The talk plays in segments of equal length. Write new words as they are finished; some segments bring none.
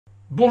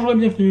Bonjour et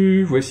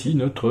bienvenue, voici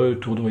notre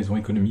tour d'horizon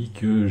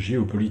économique,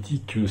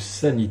 géopolitique,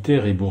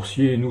 sanitaire et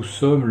boursier. Nous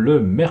sommes le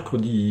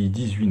mercredi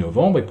 18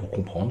 novembre et pour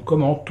comprendre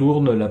comment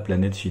tourne la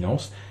planète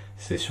finance,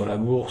 c'est sur la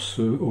bourse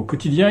au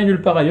quotidien et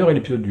nulle part ailleurs. Et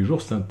l'épisode du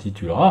jour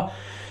s'intitulera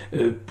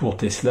pour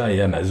Tesla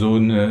et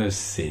Amazon,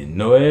 c'est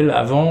Noël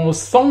avant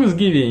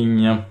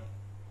Thanksgiving.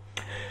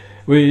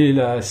 Oui,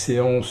 la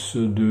séance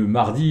de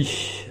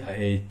mardi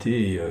a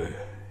été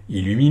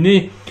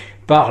illuminée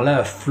par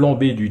la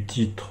flambée du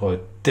titre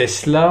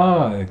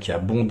Tesla, qui a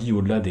bondi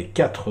au-delà des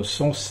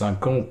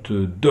 450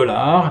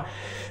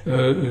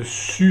 $,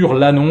 sur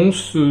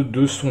l'annonce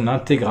de son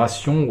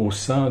intégration au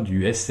sein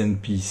du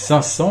S&P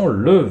 500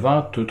 le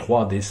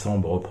 23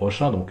 décembre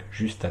prochain, donc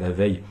juste à la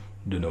veille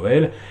de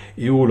Noël,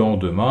 et au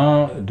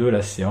lendemain de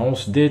la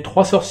séance des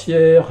trois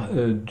sorcières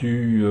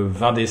du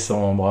 20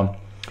 décembre.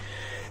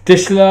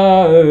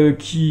 Tesla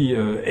qui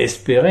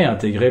espérait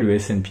intégrer le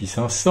S&P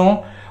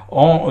 500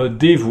 en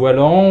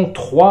dévoilant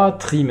 3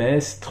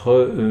 trimestres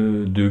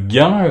de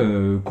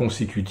gains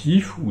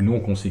consécutifs ou non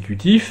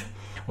consécutifs.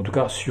 En tout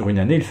cas, sur une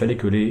année, il fallait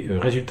que les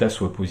résultats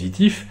soient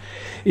positifs.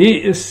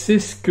 Et c'est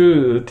ce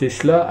que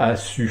Tesla a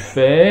su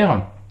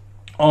faire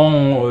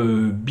en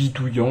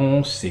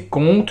bidouillant ses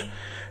comptes.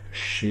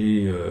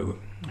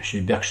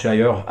 Chez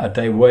Berkshire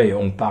Hathaway,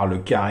 on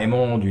parle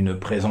carrément d'une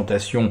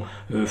présentation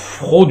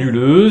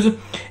frauduleuse,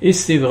 et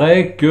c'est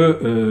vrai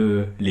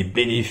que les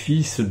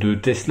bénéfices de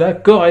Tesla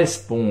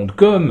correspondent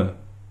comme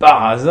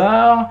par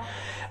hasard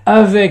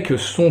avec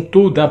son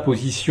taux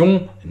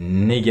d'imposition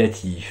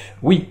négatif.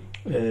 Oui,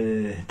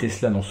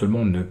 Tesla non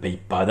seulement ne paye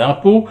pas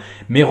d'impôts,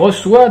 mais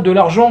reçoit de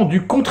l'argent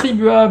du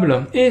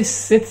contribuable. Et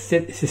c'est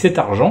cet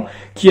argent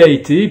qui a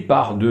été,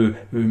 par de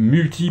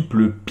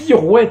multiples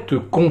pirouettes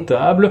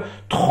comptables,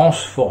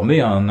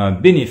 transformé en un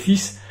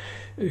bénéfice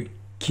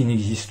qui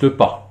n'existe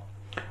pas.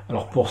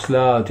 Alors pour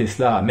cela,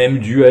 Tesla a même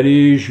dû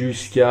aller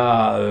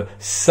jusqu'à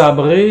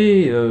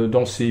sabrer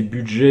dans ses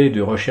budgets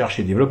de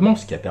recherche et développement,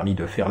 ce qui a permis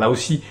de faire là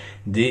aussi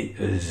des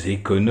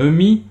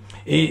économies,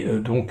 et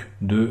donc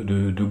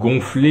de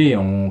gonfler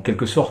en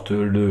quelque sorte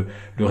le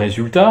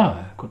résultat.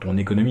 Quand on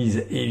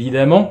économise,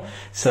 évidemment,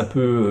 ça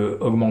peut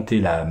augmenter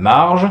la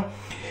marge.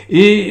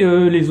 Et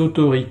les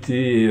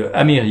autorités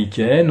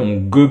américaines ont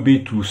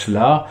gobé tout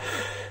cela.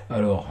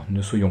 Alors,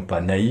 ne soyons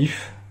pas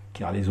naïfs,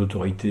 car les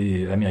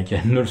autorités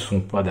américaines ne le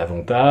sont pas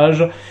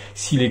davantage.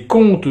 Si les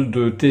comptes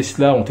de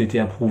Tesla ont été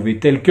approuvés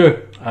tels que,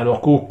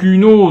 alors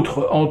qu'aucune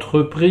autre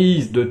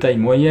entreprise de taille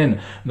moyenne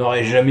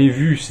n'aurait jamais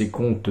vu ces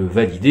comptes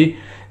validés,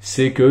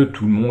 c'est que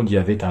tout le monde y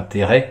avait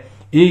intérêt,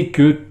 et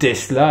que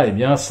Tesla, eh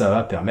bien, ça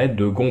va permettre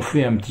de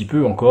gonfler un petit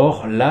peu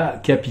encore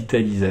la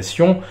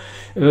capitalisation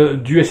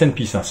du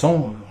S&P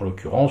 500, en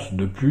l'occurrence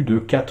de plus de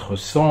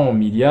 400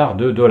 milliards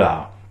de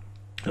dollars.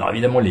 Alors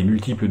évidemment, les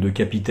multiples de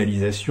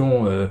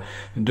capitalisation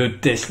de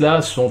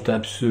Tesla sont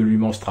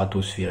absolument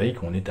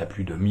stratosphériques. On est à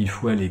plus de 1000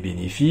 fois les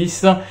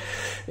bénéfices,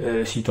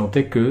 si tant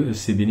est que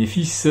ces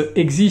bénéfices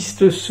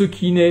existent, ce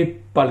qui n'est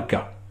pas le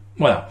cas.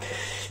 Voilà.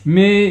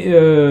 Mais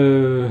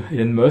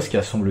Elon Musk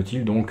a,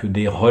 semble-t-il, donc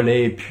des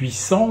relais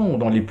puissants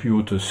dans les plus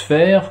hautes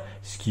sphères,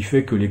 ce qui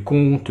fait que les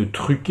comptes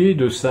truqués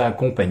de sa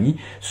compagnie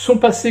sont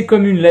passés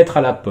comme une lettre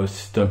à la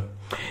poste.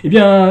 Eh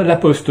bien, la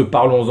poste,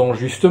 parlons-en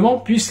justement,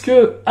 puisque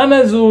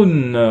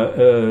Amazon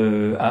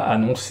a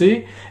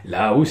annoncé,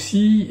 là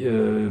aussi,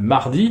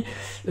 mardi,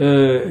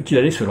 qu'il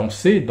allait se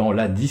lancer dans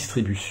la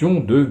distribution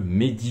de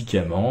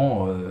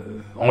médicaments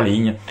en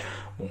ligne.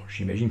 Bon,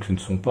 j'imagine que ce ne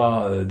sont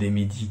pas des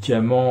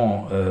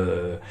médicaments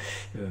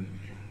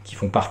qui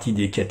font partie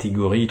des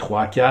catégories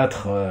 3 à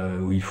 4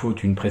 où il faut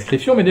une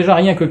prescription, mais déjà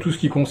rien que tout ce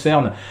qui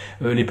concerne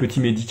les petits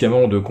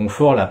médicaments de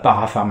confort, la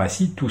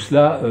parapharmacie, tout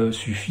cela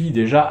suffit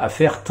déjà à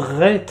faire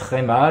très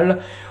très mal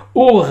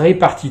aux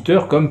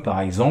répartiteurs, comme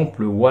par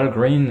exemple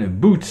Walgreens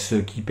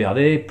Boots, qui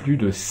perdait plus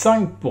de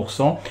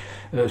 5%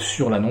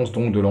 sur l'annonce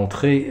donc de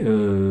l'entrée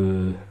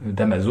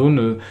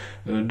d'Amazon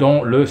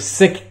dans le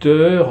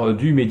secteur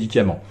du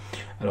médicament.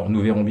 Alors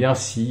nous verrons bien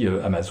si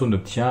Amazon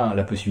obtient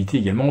la possibilité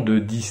également de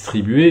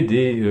distribuer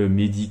des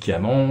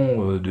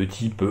médicaments de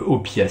type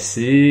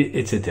opiacés,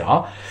 etc.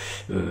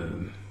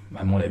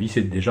 À mon avis,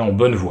 c'est déjà en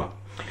bonne voie.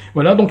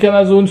 Voilà, donc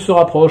Amazon se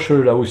rapproche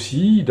là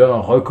aussi d'un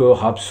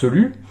record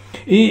absolu.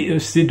 Et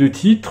ces deux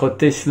titres,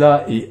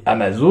 Tesla et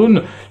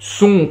Amazon,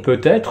 sont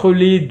peut-être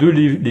les deux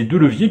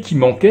leviers qui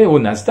manquaient au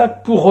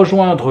Nasdaq pour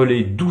rejoindre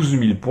les 12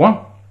 000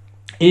 points.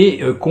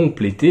 Et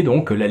compléter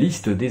donc la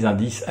liste des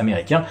indices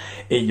américains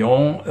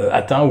ayant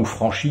atteint ou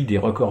franchi des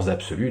records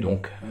absolus,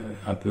 donc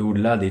un peu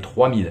au-delà des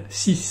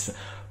 3006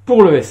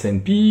 pour le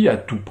S&P, à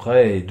tout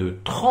près de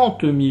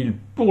 30 000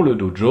 pour le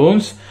Dow Jones.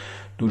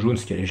 Dow Jones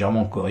qui a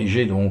légèrement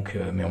corrigé, donc,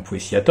 mais on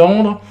pouvait s'y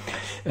attendre.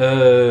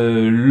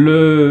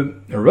 Le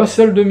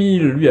Russell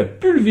 2000, lui, a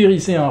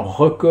pulvérisé un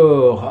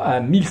record à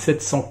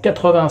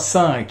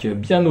 1785,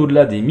 bien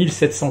au-delà des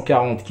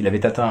 1740 qu'il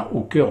avait atteint au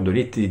cœur de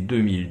l'été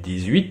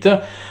 2018,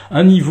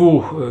 un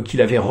niveau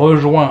qu'il avait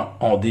rejoint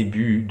en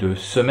début de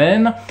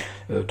semaine.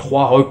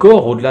 3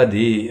 records au-delà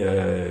des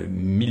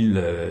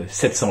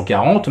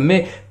 1740,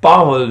 mais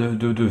pas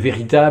de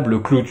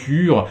véritable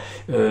clôture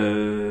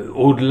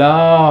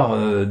au-delà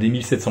des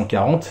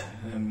 1740.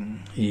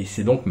 Et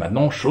c'est donc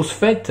maintenant chose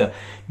faite,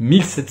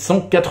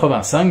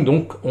 1785,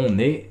 donc on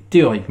est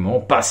théoriquement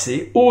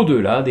passé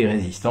au-delà des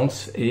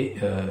résistances et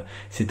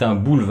c'est un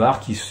boulevard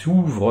qui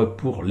s'ouvre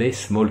pour les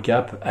small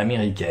caps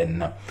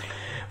américaines.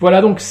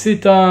 Voilà, donc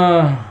c'est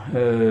un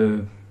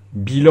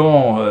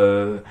bilan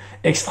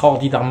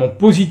extraordinairement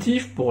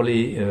positif pour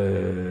les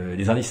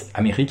indices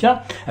américains,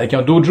 avec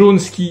un Dow Jones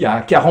qui,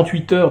 à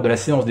 48 heures de la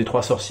séance des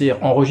 3 sorcières,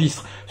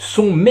 enregistre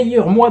son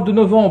meilleur mois de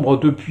novembre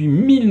depuis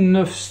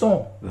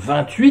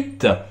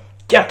 1928,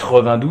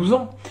 92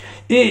 ans,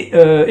 et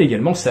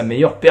également sa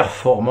meilleure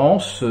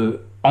performance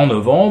en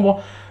novembre,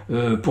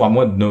 pour un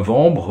mois de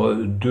novembre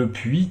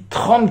depuis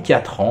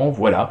 34 ans,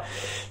 voilà.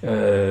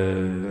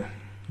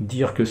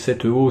 Dire que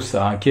cette hausse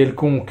a un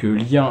quelconque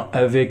lien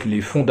avec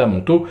les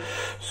fondamentaux,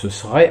 ce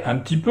serait un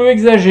petit peu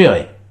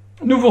exagéré.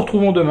 Nous vous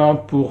retrouvons demain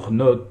pour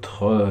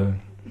notre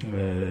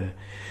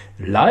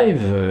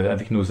live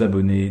avec nos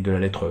abonnés de la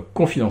lettre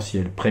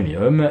confidentielle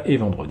premium et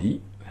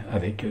vendredi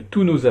avec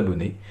tous nos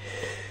abonnés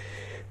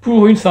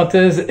pour une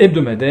synthèse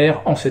hebdomadaire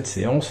en cette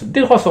séance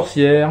des 3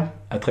 sorcières.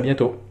 À très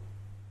bientôt.